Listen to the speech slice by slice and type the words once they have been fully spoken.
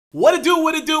What it do,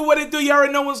 what it do, what it do? You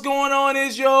already know what's going on.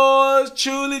 It's yours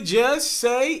truly. Just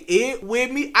say it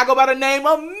with me. I go by the name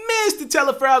of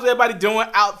Mr.Taliaferro. How's everybody doing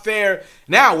out there?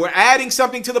 Now, we're adding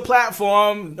something to the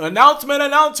platform. Announcement.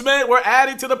 We're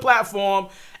adding to the platform.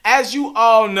 As you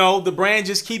all know, the brand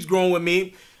just keeps growing with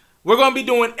me. We're going to be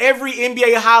doing every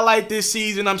NBA highlight this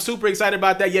season. I'm super excited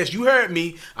about that. Yes, you heard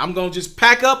me. I'm going to just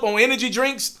pack up on energy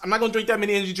drinks. I'm not going to drink that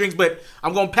many energy drinks, but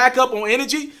I'm going to pack up on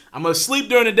energy. I'm going to sleep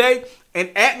during the day.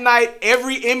 And at night,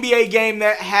 every NBA game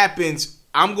that happens,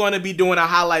 I'm going to be doing a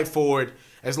highlight for it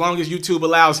as long as YouTube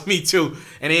allows me to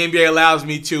and the NBA allows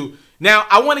me to. Now,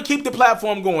 I want to keep the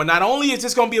platform going. Not only is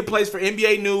this going to be a place for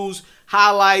NBA news,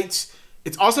 highlights,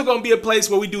 it's also going to be a place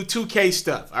where we do 2K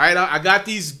stuff. All right, I got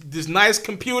this nice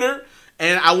computer,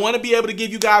 and I want to be able to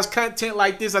give you guys content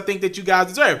like this. I think that you guys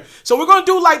deserve. So we're going to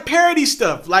do like parody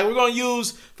stuff. Like we're going to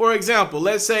use, for example,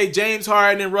 let's say James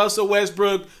Harden and Russell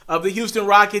Westbrook of the Houston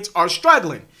Rockets are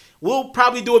struggling. We'll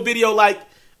probably do a video like,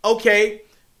 okay,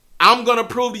 I'm going to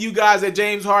prove to you guys that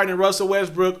James Harden and Russell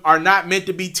Westbrook are not meant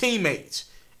to be teammates.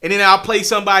 And then I'll play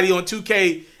somebody on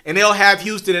 2K, and they'll have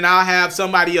Houston, and I'll have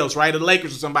somebody else, right? The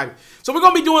Lakers or somebody. So we're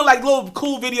going to be doing like little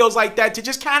cool videos like that to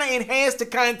just kind of enhance the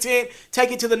content,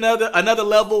 take it to another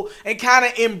level, and kind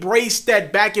of embrace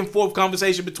that back and forth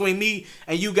conversation between me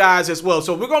and you guys as well.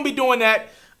 So we're going to be doing that.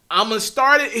 I'm going to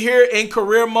start it here in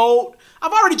career mode.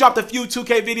 I've already dropped a few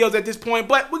 2K videos at this point,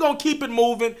 but we're going to keep it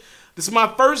moving. This is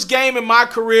my first game in my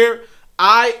career.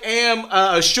 I am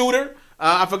a shooter.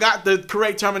 I forgot the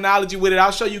correct terminology with it.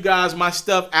 I'll show you guys my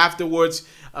stuff afterwards.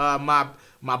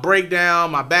 My breakdown,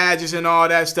 my badges and all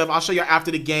that stuff. I'll show you after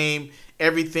the game,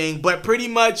 everything. But pretty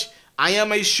much, I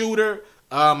am a shooter.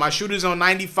 My shooter's on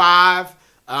 95.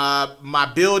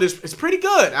 My build is pretty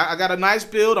good. I got a nice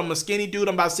build. I'm a skinny dude.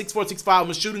 I'm about 6'4", 6'5".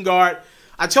 I'm a shooting guard.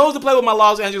 I chose to play with my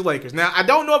Los Angeles Lakers. Now, I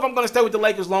don't know if I'm going to stay with the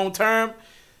Lakers long term,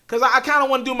 because I kind of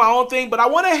want to do my own thing, but I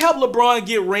want to help LeBron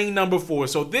get ring number 4.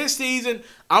 So this season,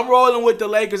 I'm rolling with the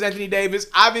Lakers, Anthony Davis.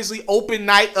 Obviously, open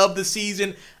night of the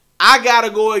season. I got to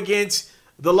go against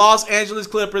the Los Angeles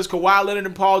Clippers, Kawhi Leonard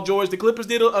and Paul George. The Clippers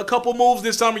did a couple moves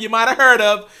this summer you might have heard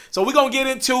of. So we're going to get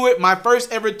into it. My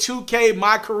first ever 2K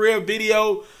My Career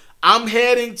video. I'm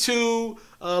heading to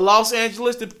Los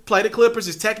Angeles to play the Clippers.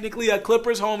 It's technically a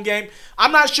Clippers home game.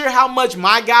 I'm not sure how much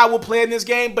my guy will play in this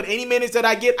game, but any minutes that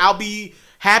I get, I'll be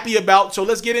happy about. So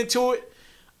let's get into it.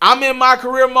 I'm in my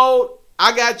career mode.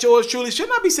 I got yours truly.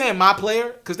 Shouldn't I be saying my player?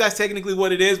 Because that's technically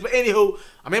what it is. But anywho,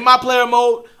 I'm in my player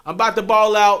mode. I'm about to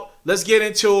ball out. Let's get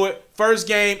into it. First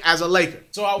game as a Laker.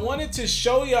 So I wanted to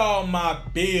show y'all my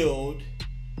build.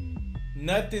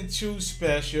 Nothing too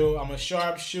special. I'm a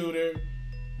sharp shooter.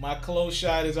 My close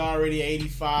shot is already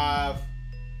 85.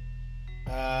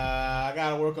 I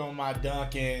got to work on my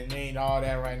dunking. Ain't all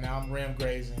that right now. I'm rim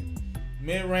grazing.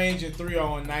 Mid-range and 3 are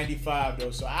on 95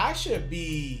 though. So I should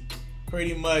be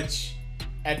pretty much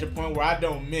at the point where I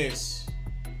don't miss.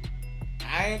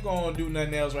 I ain't going to do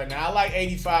nothing else right now. I like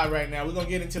 85 right now. We're going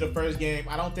to get into the first game.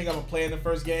 I don't think I'm going to play in the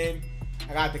first game.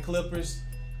 I got the Clippers.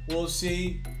 We'll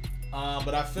see.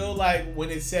 But I feel like when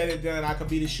it's said and done, I could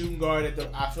be the shooting guard that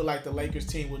I feel like the Lakers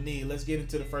team would need. Let's get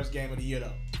into the first game of the year,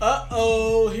 though.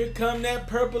 Uh-oh. Here come that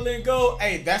purple and gold.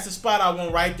 Hey, that's the spot I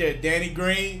want right there. Danny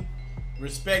Green,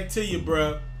 respect to you,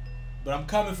 bro. But I'm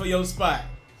coming for your spot.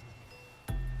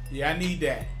 Yeah, I need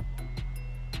that.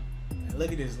 And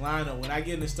look at this lineup. When I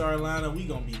get in the starting lineup, we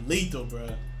gonna be lethal, bro.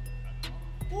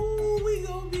 Ooh, we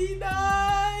gonna be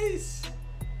nice.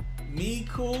 Me,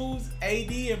 Kuz,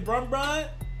 AD, and Brun.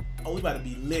 Oh, we about to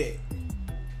be lit.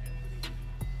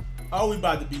 Oh, we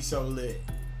about to be so lit.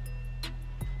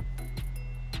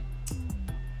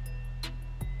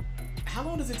 How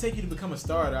long does it take you to become a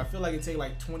starter? I feel like it takes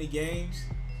like 20 games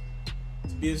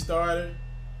to be a starter.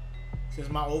 Since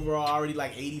my overall already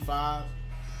like 85.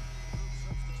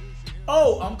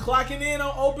 Oh, I'm clocking in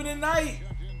on opening night.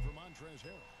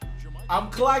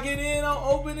 I'm clocking in on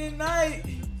opening night.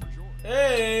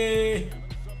 Hey,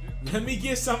 let me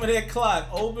get some of that clock.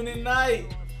 Opening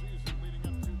night.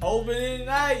 Opening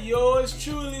night. Yours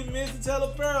truly,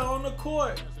 Mr.Taliaferro on the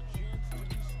court.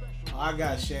 Oh, I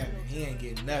got Shannon. He ain't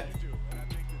getting nothing.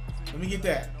 Let me get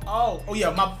that. Oh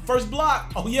yeah, my first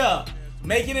block. Oh yeah,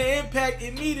 making an impact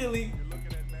immediately.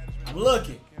 I'm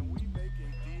looking.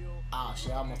 Ah,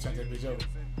 shit, I almost turned that bitch over.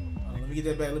 Let me get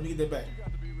that back. Let me get that back.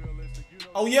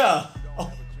 Oh, yeah.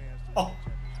 Oh.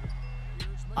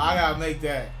 I got to make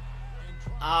that.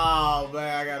 Oh,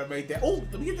 man, I got to make that. Oh,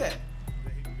 let me get that.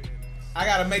 I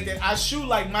got to make that. I shoot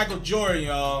like Michael Jordan,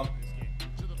 y'all.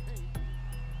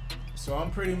 So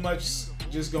I'm pretty much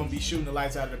just going to be shooting the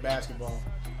lights out of the basketball.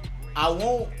 I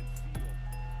want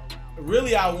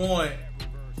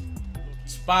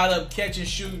spot up, catch and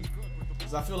shoot.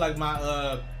 Cause I feel like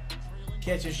my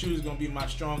catch and shoot is gonna be my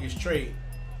strongest trait.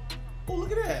 Oh,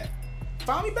 look at that.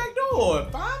 Find me back door.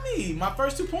 Find me. My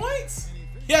first 2 points?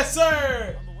 Yes,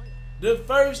 sir. The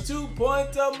first 2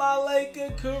 points of my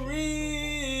Laker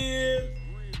career.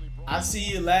 I see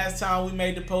you last time we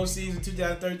made the postseason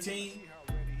 2013.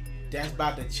 That's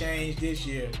about to change this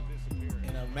year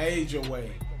in a major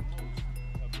way.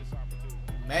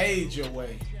 Major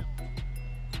way.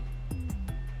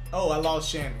 Oh, I lost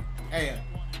Shannon. Damn.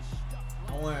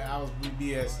 I was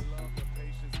BS.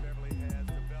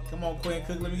 Come on, Quinn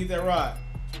Cook. Let me get that rod.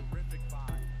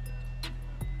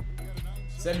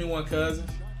 Send me one, cousin.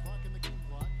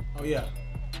 Oh, yeah.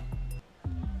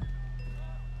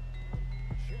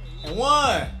 And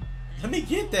one. Let me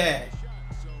get that.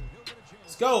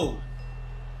 Let's go.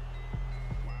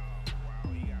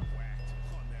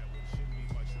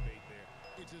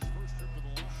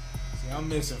 See, I'm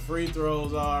missing free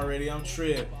throws already. I'm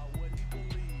tripping.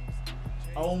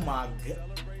 Oh, my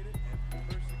God.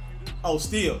 Oh,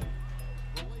 steal.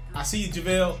 I see you,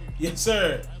 JaVale. Yes,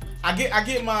 sir. I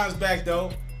get mines back,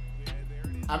 though.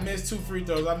 I missed 2 free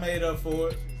throws. I made up for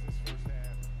it.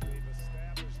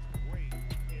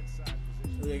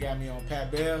 They got me on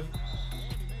Pat Bev.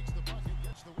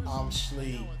 I'm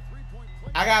sleep.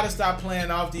 I gotta stop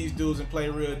playing off these dudes and play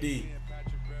real D.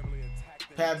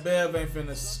 Pat Bev ain't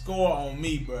finna score on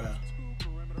me, bruh.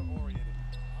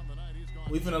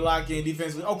 We finna lock in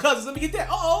defensively. Oh, cousins, let me get that.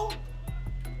 Uh-oh.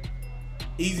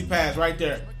 Easy pass right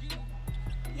there.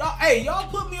 Y'all, hey, y'all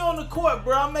put me on the court,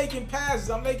 bro. I'm making passes.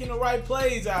 I'm making the right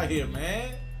plays out here,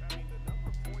 man.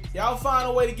 Y'all find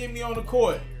a way to get me on the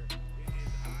court.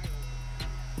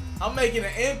 I'm making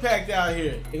an impact out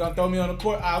here. They gonna throw me on the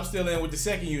court. I'm still in with the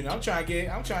second unit. I'm trying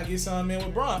to get something in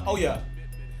with Bron. Oh yeah.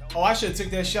 Oh, I should have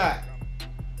took that shot.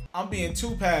 I'm being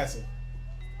too passive.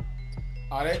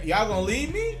 All right, y'all gonna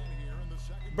leave me?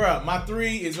 Bruh, my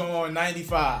 3 is on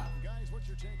 95.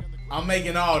 I'm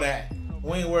making all that.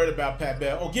 We ain't worried about Pat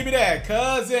Bell. Oh, give me that,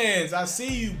 cousins. I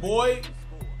see you, boy.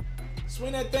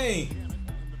 Swing that thing.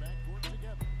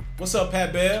 What's up,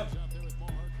 Pat Bell?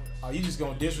 Oh, you just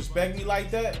gonna disrespect me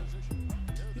like that?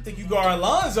 You think you guard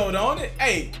Alonzo, don't it?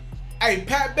 Hey,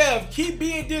 Pat Bev, keep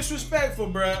being disrespectful,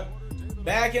 bruh.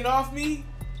 Backing off me?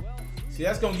 See,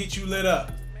 that's gonna get you lit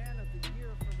up.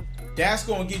 That's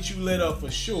gonna get you lit up for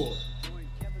sure.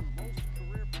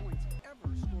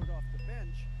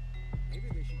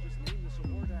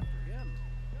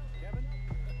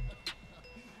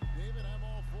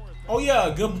 Oh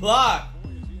yeah, good block.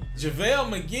 JaVale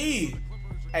McGee.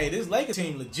 Hey, this Lakers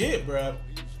team legit, bruh.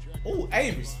 Oh,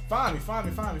 Avis. Find me.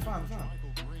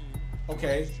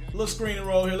 Okay, little screen and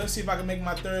roll here. Let's see if I can make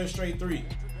my 3rd straight 3.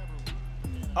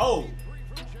 Oh.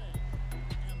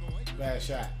 Bad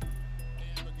shot.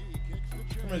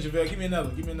 Come on, JaVale. Give me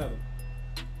another.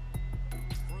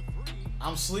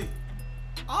 I'm sleep.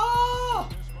 Oh.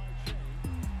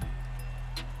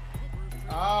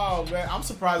 Oh, man. I'm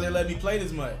surprised they let me play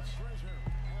this much.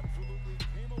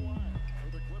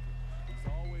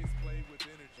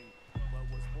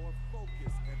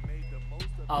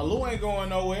 Oh, Lou ain't going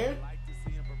nowhere.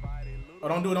 Oh,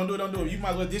 don't do it. You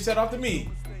might as well dish that off to me.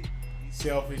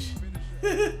 Selfish.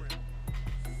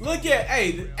 Look at,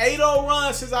 hey, the 8-0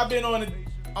 run since I've been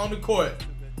on the court.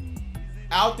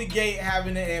 Out the gate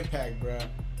having an impact, bro.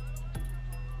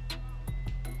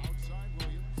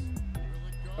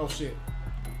 Oh, shit.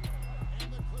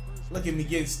 Look at me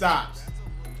getting stops.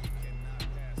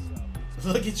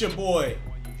 Look at your boy.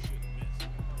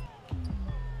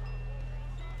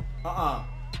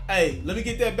 Hey, let me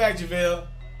get that back, JaVale.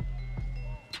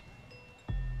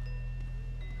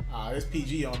 There's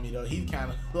PG on me though. He kind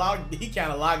of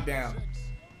locked down.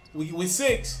 We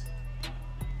 6.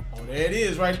 Oh, there it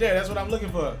is right there. That's what I'm looking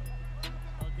for,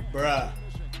 bruh.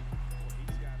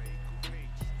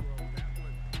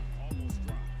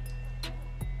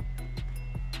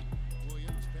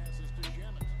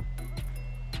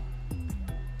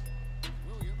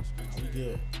 We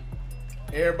good.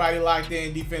 Everybody locked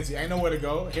in defensive. Ain't nowhere to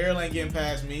go. Harold ain't getting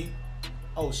past me.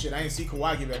 Oh shit, I ain't see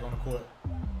Kawhi get back on the court.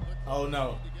 Oh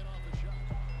no.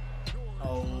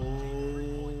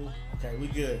 Oh, okay, we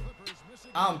good.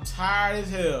 I'm tired as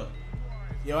hell.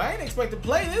 Yo, I ain't expect to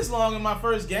play this long in my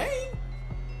first game.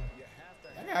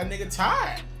 I got a nigga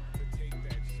tired.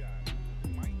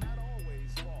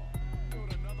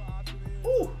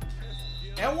 Ooh,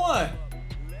 and 1.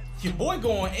 Your boy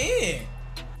going in.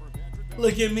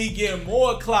 Look at me getting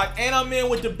more clock, and I'm in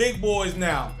with the big boys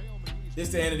now. This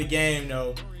the end of the game,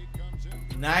 though.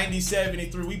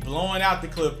 90-73, we blowing out the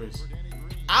Clippers.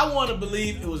 I want to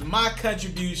believe it was my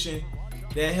contribution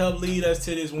that helped lead us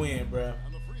to this win, bro.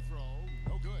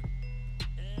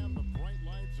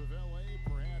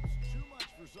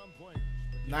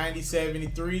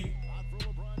 90-73.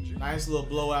 Nice little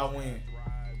blowout win.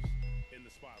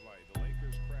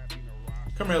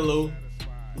 Come here, Lou.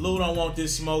 Lou don't want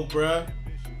this smoke, bruh.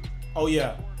 Oh,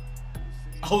 yeah.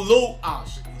 Oh, Lou. Oh,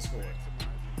 shit. He scored.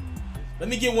 Let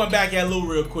me get one back at Lou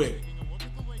real quick.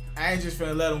 I ain't just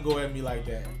finna let him go at me like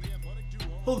that.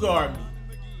 Who guard me?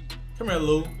 Come here,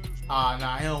 Lou. Ah,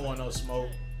 nah. He don't want no smoke.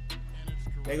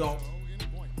 They gon'...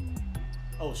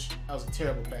 Oh, shit. That was a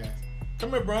terrible pass.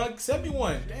 Come here, bro. Send me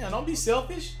one. Damn, don't be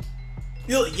selfish.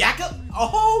 You yakka.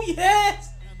 Oh, yes.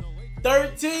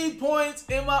 13 points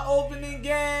in my opening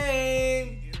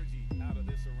game.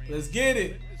 Let's get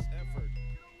it.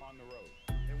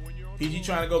 PG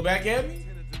trying to go back at me?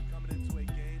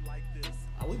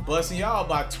 Oh, we busting y'all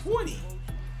by 20.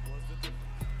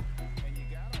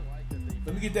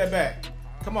 Let me get that back.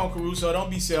 Come on, Caruso.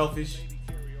 Don't be selfish.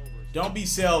 Don't be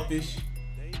selfish.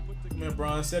 Come here,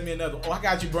 Bron. Send me another. Oh, I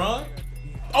got you, Bron.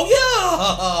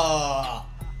 Oh,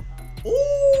 yeah.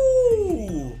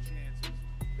 Ooh.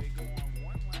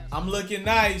 I'm looking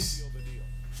nice.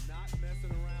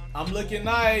 I'm looking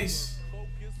nice.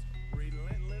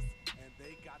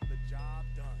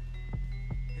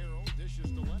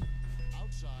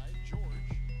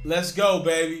 Let's go,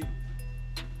 baby.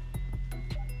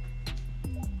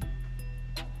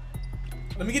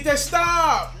 Let me get that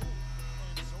stop.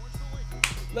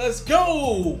 Let's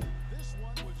go.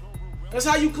 That's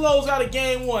how you close out a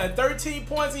game one. 13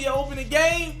 points in your opening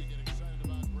game.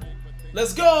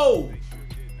 Let's go.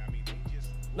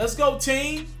 Let's go,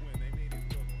 team.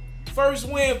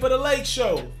 First win for the Lake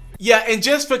Show. Yeah, and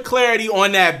just for clarity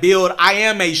on that build, I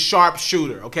am a sharp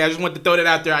shooter. Okay, I just want to throw that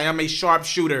out there. I am a sharp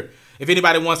shooter. If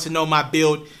anybody wants to know my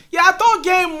build. Yeah, I thought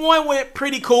game one went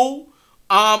pretty cool.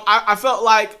 I felt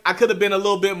like I could have been a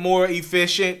little bit more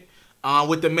efficient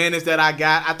with the minutes that I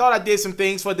got. I thought I did some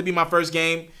things for it to be my first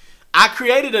game. I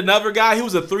created another guy. He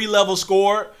was a 3-level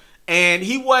scorer. And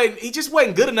he just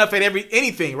wasn't good enough at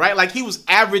anything, right? Like, he was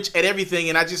average at everything,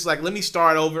 and I just like, let me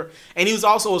start over. And he was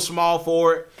also a small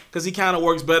forward because he kind of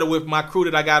works better with my crew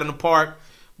that I got in the park.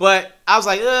 But I was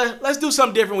like, let's do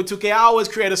something different with 2K. I always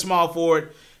create a small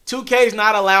forward. 2K is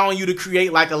not allowing you to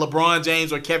create like a LeBron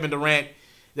James or Kevin Durant.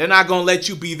 They're not going to let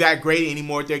you be that great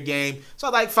anymore at their game. So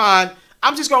I'm like, fine.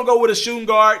 I'm just going to go with a shooting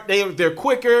guard. They're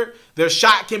quicker. Their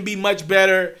shot can be much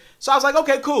better. So I was like,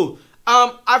 okay, cool.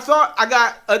 I thought I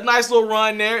got a nice little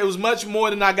run there. It was much more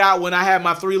than I got when I had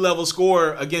my 3-level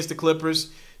score against the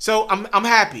Clippers. So I'm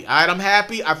happy. All right, I'm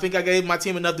happy. I think I gave my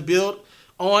team enough to build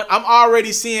on. I'm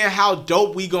already seeing how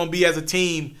dope we going to be as a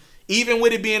team, even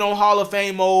with it being on Hall of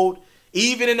Fame mode,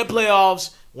 even in the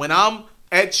playoffs. When I'm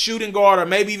at shooting guard or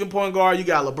maybe even point guard, you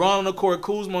got LeBron on the court,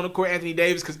 Kuzma on the court, Anthony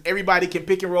Davis, because everybody can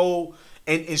pick and roll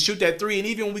and shoot that three. And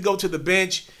even when we go to the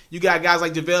bench, you got guys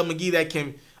like JaVale McGee that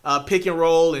can pick and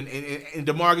roll, and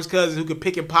DeMarcus Cousins who can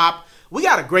pick and pop. We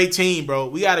got a great team, bro.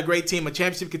 We got a great team, a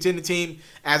championship contending team.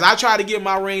 As I try to get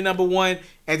my ring number 1,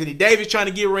 Anthony Davis trying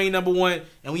to get ring number 1,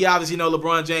 and we obviously know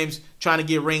LeBron James trying to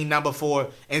get ring number 4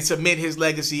 and cement his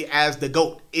legacy as the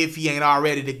GOAT if he ain't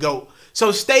already the GOAT.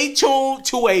 So stay tuned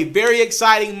to a very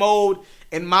exciting mode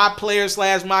in my player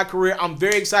 / my career. I'm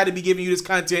very excited to be giving you this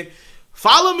content.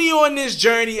 Follow me on this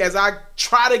journey as I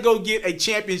try to go get a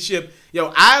championship.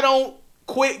 Yo, I don't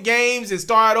quit games and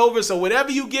start over, so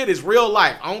whatever you get is real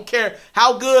life. I don't care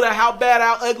how good or how bad,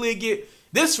 how ugly it get.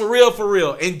 This for real, for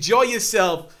real. Enjoy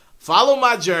yourself. Follow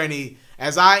my journey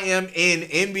as I am in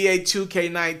NBA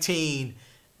 2K19,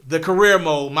 the career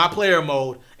mode, my player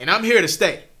mode, and I'm here to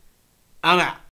stay. I'm out.